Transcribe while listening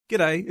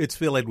G'day, it's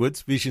Phil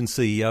Edwards, Vision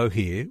CEO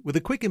here, with a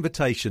quick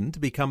invitation to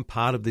become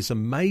part of this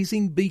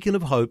amazing beacon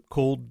of hope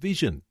called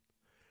Vision.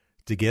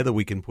 Together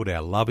we can put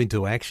our love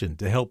into action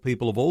to help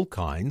people of all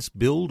kinds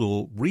build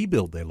or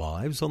rebuild their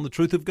lives on the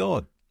truth of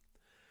God.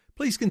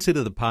 Please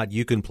consider the part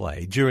you can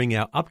play during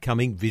our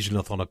upcoming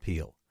Visionathon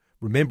appeal,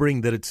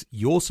 remembering that it's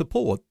your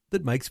support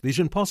that makes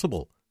Vision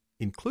possible,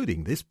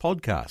 including this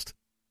podcast.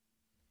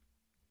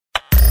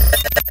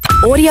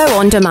 Audio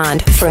on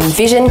demand from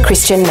Vision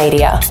Christian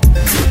Media.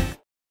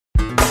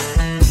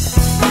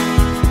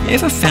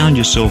 Ever found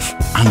yourself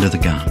under the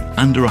gun,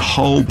 under a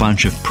whole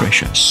bunch of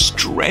pressure,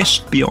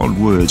 stressed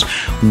beyond words,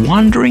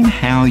 wondering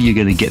how you're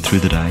going to get through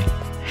the day?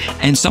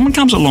 And someone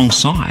comes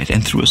alongside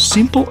and through a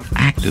simple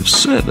act of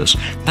service,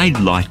 they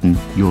lighten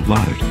your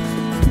load.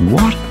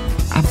 What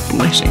a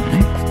blessing,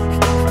 eh?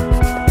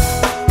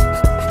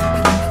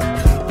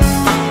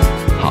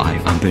 Hi,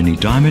 I'm Bernie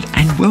Diamond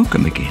and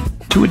welcome again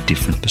to A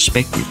Different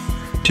Perspective.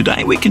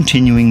 Today we're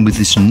continuing with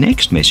this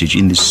next message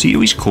in this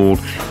series called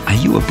Are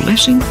You a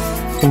Blessing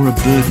or a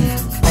Burden?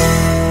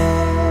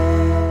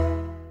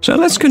 So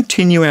let's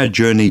continue our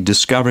journey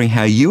discovering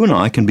how you and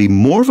I can be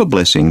more of a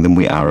blessing than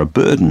we are a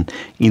burden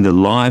in the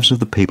lives of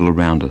the people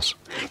around us.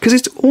 Because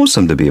it's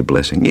awesome to be a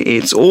blessing.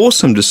 It's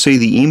awesome to see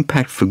the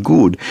impact for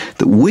good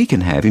that we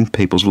can have in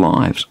people's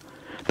lives.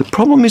 The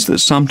problem is that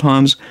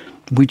sometimes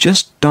we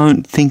just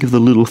don't think of the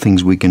little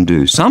things we can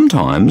do.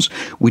 Sometimes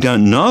we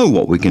don't know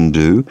what we can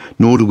do,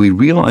 nor do we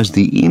realize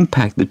the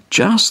impact that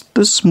just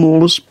the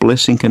smallest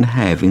blessing can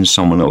have in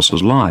someone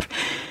else's life.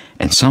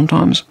 And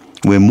sometimes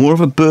we're more of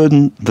a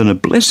burden than a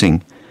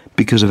blessing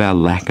because of our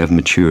lack of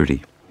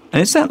maturity.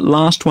 And it's that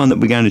last one that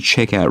we're going to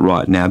check out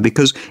right now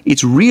because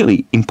it's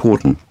really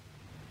important.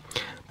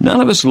 None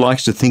of us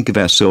likes to think of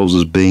ourselves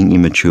as being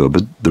immature,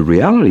 but the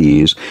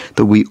reality is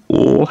that we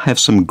all have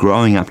some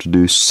growing up to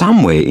do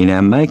somewhere in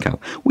our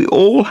makeup. We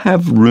all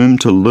have room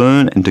to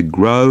learn and to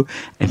grow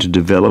and to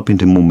develop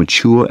into more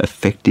mature,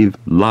 effective,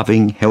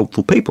 loving,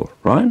 helpful people,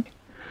 right?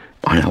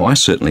 I know I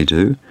certainly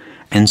do.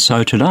 And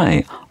so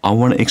today, I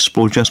want to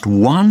explore just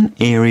one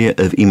area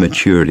of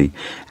immaturity,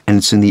 and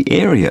it's in the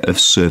area of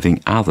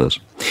serving others.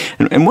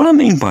 And what I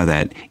mean by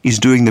that is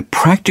doing the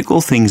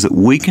practical things that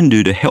we can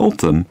do to help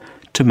them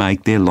to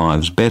make their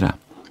lives better.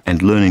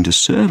 And learning to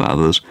serve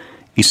others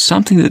is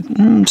something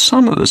that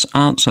some of us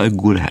aren't so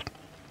good at.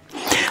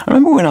 I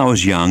remember when I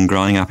was young,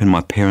 growing up in my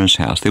parents'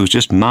 house, there was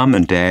just mum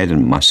and dad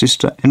and my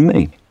sister and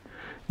me.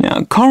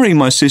 Now, Corrie,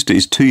 my sister,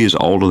 is 2 years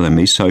older than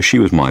me, so she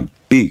was my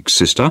big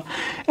sister,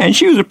 and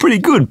she was a pretty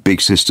good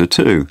big sister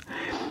too.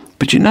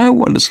 But you know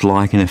what it's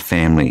like in a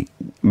family.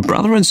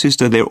 Brother and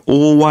sister, they're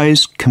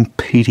always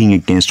competing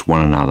against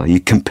one another. You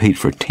compete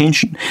for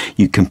attention,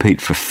 you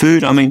compete for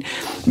food. I mean,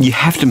 you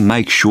have to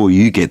make sure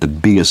you get the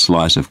biggest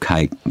slice of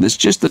cake that's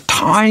just the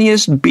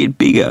tiniest bit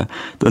bigger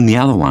than the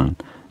other one.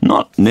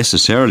 Not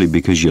necessarily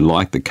because you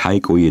like the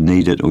cake or you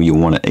need it or you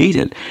want to eat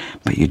it,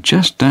 but you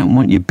just don't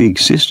want your big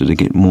sister to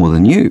get more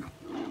than you.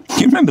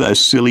 You remember those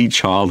silly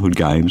childhood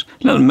games?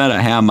 It doesn't matter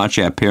how much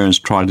our parents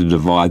try to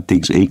divide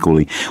things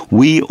equally,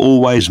 we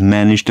always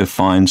manage to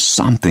find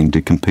something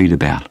to compete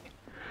about.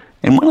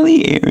 And one of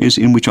the areas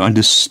in which I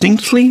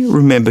distinctly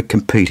remember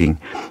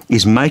competing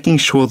is making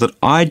sure that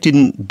I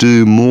didn't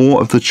do more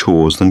of the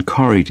chores than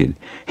Corrie did.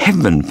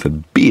 Heaven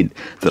forbid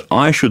that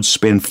I should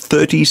spend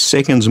 30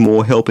 seconds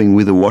more helping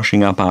with the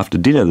washing up after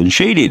dinner than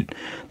she did.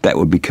 That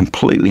would be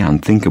completely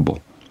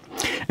unthinkable.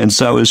 And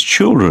so as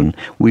children,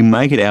 we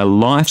make it our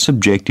life's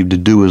objective to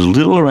do as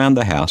little around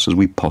the house as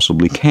we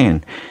possibly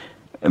can.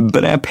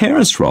 But our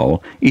parents'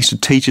 role is to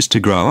teach us to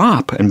grow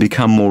up and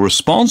become more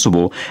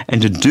responsible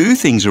and to do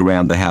things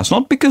around the house,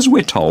 not because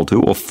we're told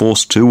to or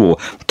forced to or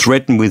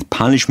threatened with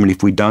punishment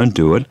if we don't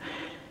do it,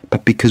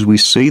 but because we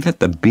see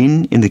that the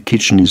bin in the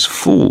kitchen is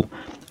full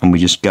and we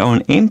just go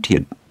and empty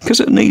it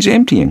because it needs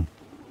emptying.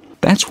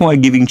 That's why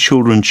giving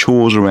children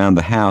chores around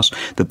the house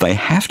that they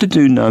have to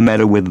do no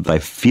matter whether they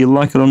feel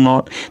like it or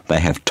not, they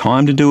have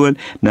time to do it,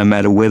 no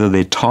matter whether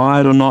they're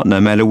tired or not, no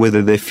matter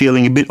whether they're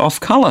feeling a bit off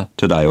colour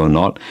today or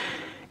not,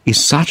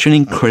 is such an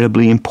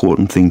incredibly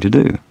important thing to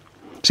do.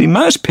 See,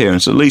 most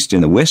parents, at least in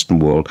the Western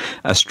world,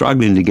 are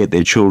struggling to get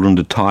their children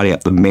to tidy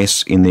up the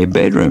mess in their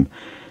bedroom.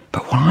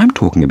 But what I'm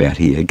talking about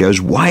here goes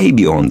way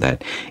beyond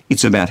that.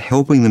 It's about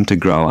helping them to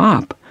grow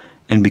up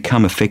and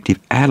become effective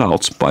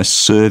adults by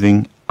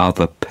serving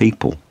other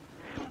people.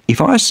 If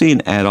I see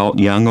an adult,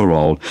 young or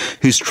old,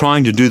 who's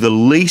trying to do the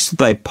least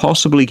they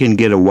possibly can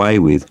get away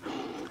with,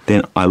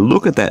 then I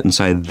look at that and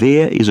say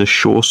there is a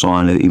sure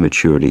sign of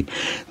immaturity.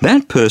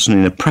 That person,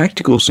 in a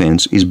practical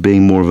sense, is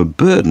being more of a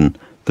burden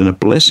than a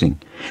blessing.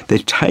 They're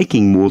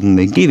taking more than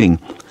they're giving.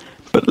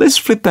 But let's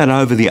flip that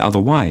over the other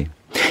way.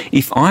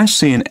 If I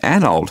see an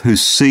adult who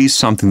sees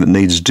something that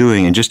needs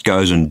doing and just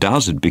goes and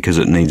does it because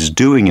it needs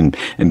doing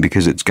and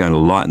because it's going to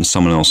lighten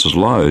someone else's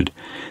load,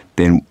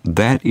 then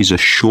that is a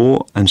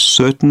sure and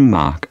certain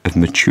mark of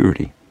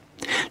maturity.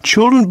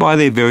 Children by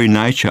their very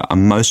nature are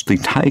mostly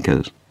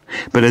takers,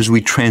 but as we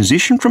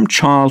transition from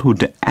childhood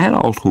to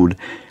adulthood,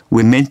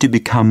 we're meant to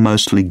become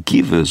mostly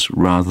givers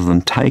rather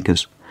than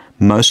takers.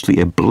 mostly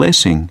a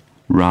blessing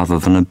rather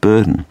than a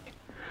burden.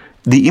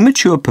 The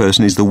immature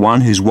person is the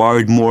one who's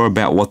worried more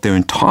about what they're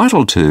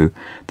entitled to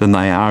than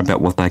they are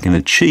about what they can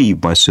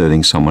achieve by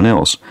serving someone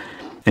else.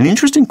 An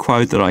interesting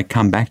quote that I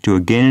come back to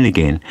again and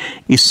again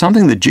is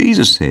something that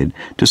Jesus said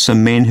to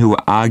some men who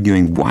were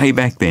arguing way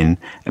back then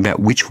about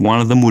which one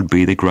of them would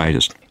be the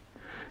greatest.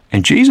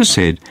 And Jesus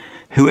said,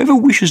 "Whoever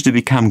wishes to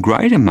become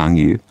great among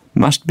you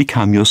must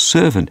become your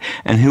servant,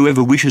 and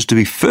whoever wishes to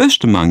be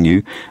first among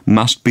you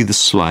must be the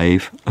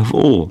slave of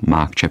all."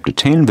 Mark chapter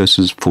 10,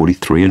 verses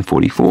 43 and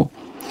 44.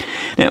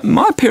 Now,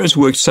 my parents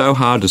worked so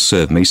hard to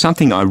serve me,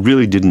 something I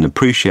really didn't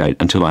appreciate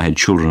until I had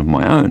children of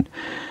my own.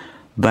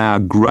 They are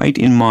great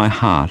in my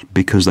heart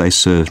because they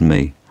served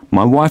me.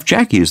 My wife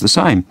Jackie is the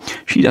same.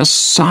 She does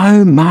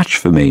so much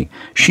for me.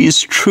 She is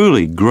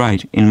truly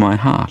great in my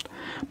heart.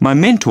 My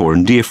mentor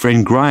and dear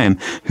friend Graham,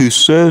 who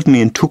served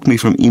me and took me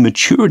from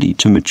immaturity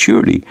to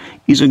maturity,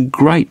 is a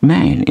great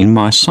man in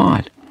my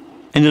sight.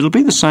 And it'll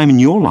be the same in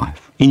your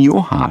life, in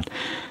your heart.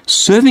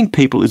 Serving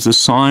people is a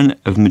sign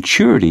of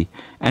maturity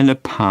and a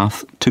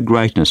path to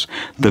greatness.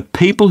 The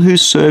people who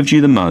served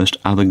you the most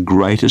are the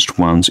greatest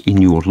ones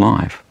in your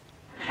life.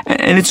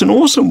 And it's an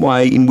awesome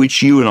way in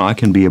which you and I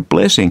can be a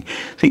blessing.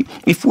 See,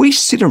 if we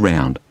sit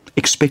around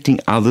expecting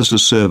others to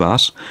serve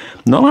us,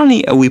 not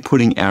only are we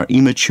putting our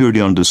immaturity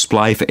on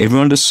display for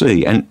everyone to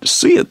see, and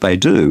see it they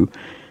do,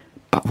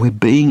 but we're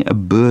being a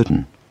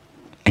burden.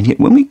 And yet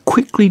when we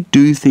quickly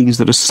do things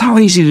that are so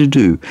easy to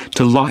do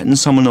to lighten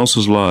someone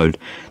else's load,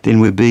 then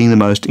we're being the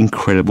most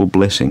incredible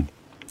blessing.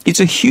 It's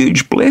a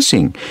huge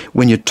blessing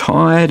when you're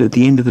tired at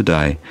the end of the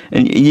day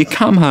and you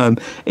come home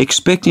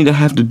expecting to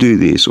have to do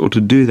this or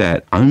to do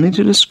that, only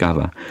to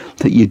discover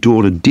that your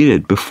daughter did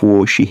it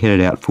before she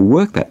headed out for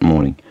work that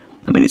morning.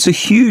 I mean, it's a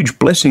huge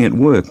blessing at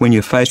work when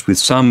you're faced with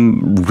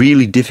some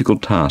really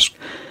difficult task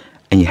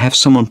and you have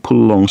someone pull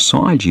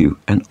alongside you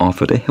and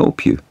offer to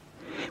help you.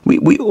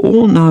 We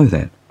all know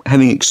that,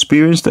 having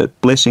experienced that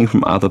blessing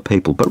from other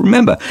people. But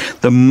remember,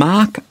 the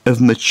mark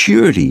of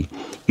maturity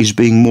is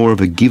being more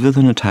of a giver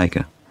than a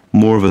taker,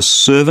 more of a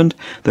servant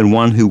than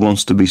one who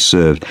wants to be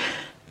served.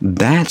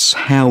 That's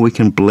how we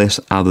can bless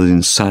others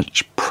in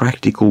such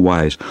practical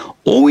ways.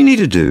 All we need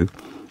to do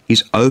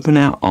is open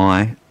our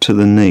eye to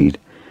the need.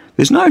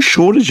 There's no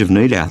shortage of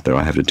need out there,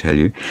 I have to tell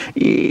you.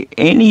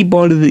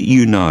 Anybody that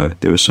you know,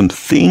 there are some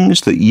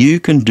things that you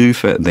can do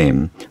for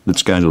them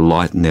that's going to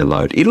lighten their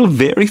load. It'll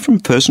vary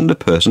from person to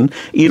person.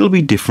 It'll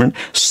be different.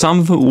 Some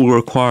of it will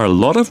require a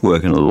lot of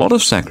work and a lot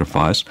of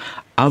sacrifice.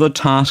 Other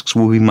tasks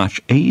will be much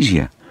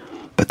easier.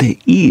 But there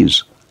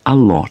is a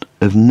lot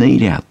of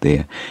need out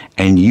there,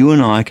 and you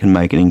and I can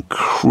make an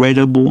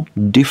incredible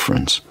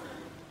difference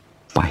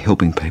by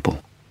helping people.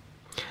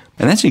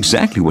 And that's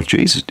exactly what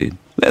Jesus did.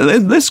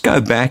 Let's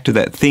go back to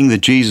that thing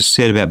that Jesus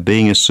said about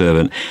being a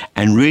servant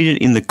and read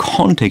it in the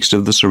context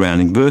of the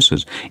surrounding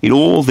verses. It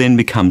all then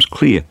becomes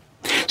clear.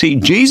 See,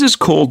 Jesus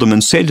called them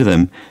and said to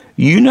them,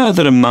 "You know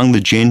that among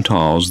the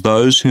Gentiles,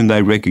 those whom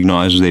they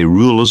recognize as their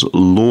rulers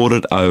lord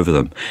it over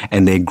them,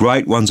 and their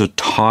great ones are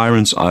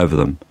tyrants over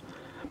them.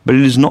 But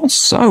it is not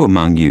so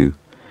among you.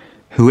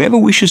 Whoever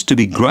wishes to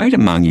be great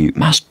among you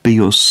must be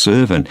your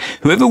servant.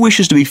 Whoever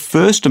wishes to be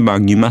first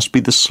among you must be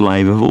the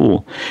slave of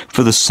all.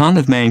 For the Son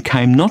of Man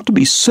came not to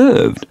be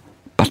served,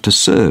 but to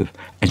serve,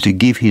 and to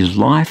give his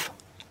life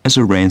as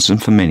a ransom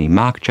for many."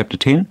 Mark chapter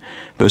 10,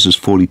 verses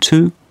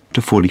 42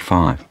 to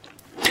 45.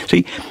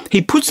 See,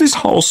 he puts this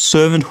whole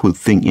servanthood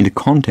thing into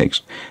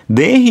context.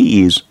 There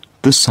he is,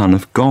 the Son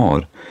of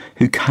God,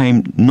 who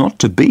came not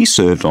to be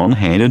served on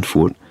hand and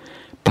foot,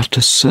 but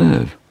to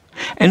serve.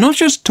 And not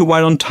just to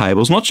wait on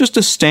tables, not just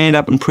to stand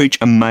up and preach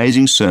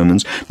amazing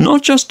sermons,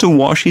 not just to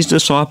wash his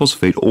disciples'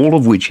 feet, all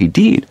of which he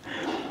did,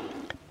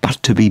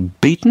 but to be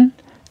beaten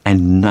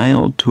and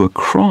nailed to a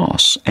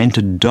cross and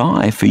to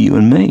die for you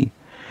and me.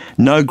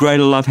 No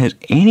greater love has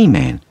any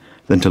man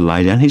than to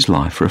lay down his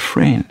life for a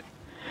friend.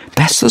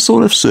 That's the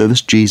sort of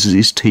service Jesus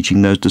is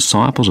teaching those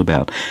disciples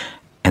about.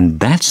 And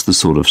that's the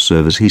sort of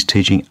service he's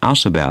teaching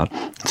us about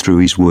through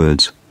his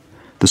words.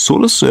 The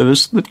sort of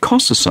service that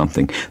costs us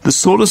something, the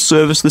sort of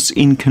service that's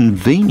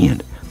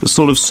inconvenient, the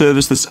sort of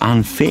service that's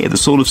unfair, the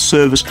sort of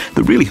service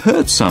that really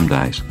hurts some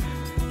days.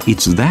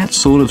 It's that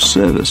sort of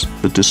service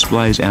that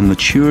displays our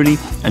maturity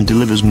and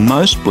delivers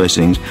most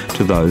blessings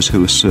to those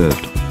who are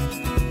served.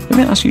 Let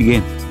me ask you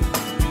again,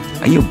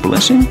 are you a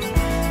blessing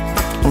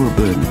or a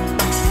burden?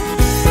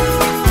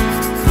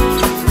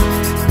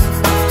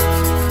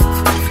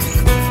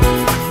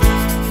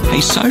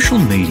 Hey, social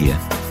media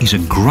is a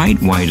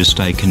great way to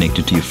stay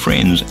connected to your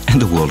friends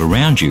and the world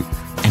around you.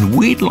 And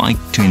we'd like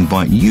to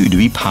invite you to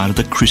be part of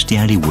the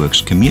Christianity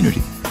Works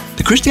community.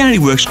 The Christianity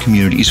Works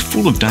community is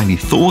full of daily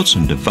thoughts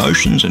and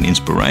devotions and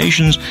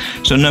inspirations,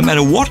 so no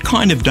matter what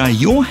kind of day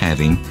you're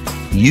having,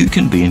 you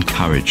can be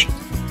encouraged.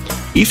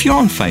 If you're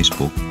on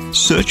Facebook,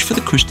 search for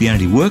the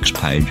Christianity Works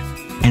page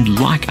and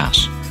like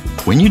us.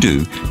 When you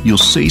do, you'll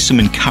see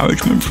some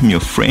encouragement from your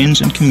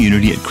friends and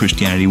community at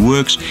Christianity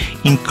Works,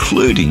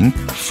 including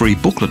free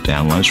booklet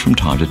downloads from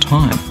time to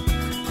time.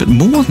 But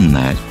more than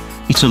that,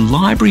 It's a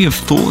library of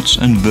thoughts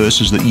and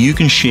verses that you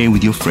can share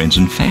with your friends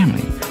and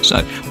family.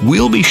 So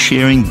we'll be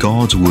sharing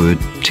God's Word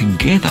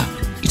together.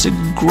 It's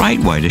a great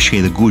way to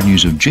share the good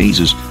news of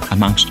Jesus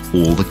amongst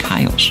all the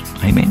chaos.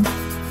 Amen?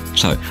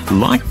 So,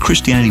 like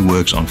Christianity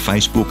Works on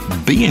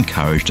Facebook, be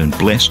encouraged and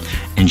blessed,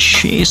 and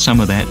share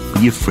some of that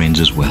with your friends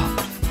as well.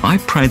 I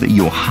pray that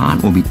your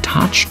heart will be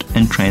touched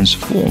and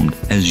transformed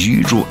as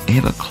you draw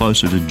ever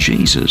closer to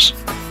Jesus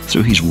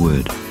through His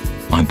Word.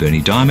 I'm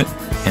Bernie Diamond,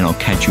 and I'll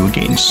catch you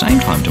again same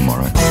time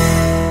tomorrow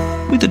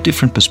with a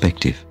different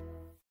perspective.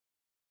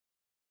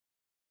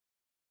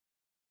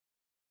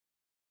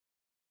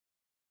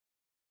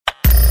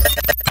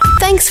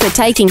 Thanks for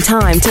taking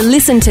time to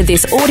listen to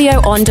this audio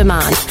on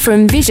demand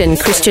from Vision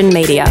Christian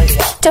Media.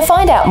 To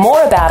find out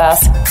more about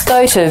us,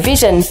 go to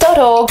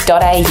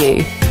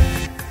vision.org.au.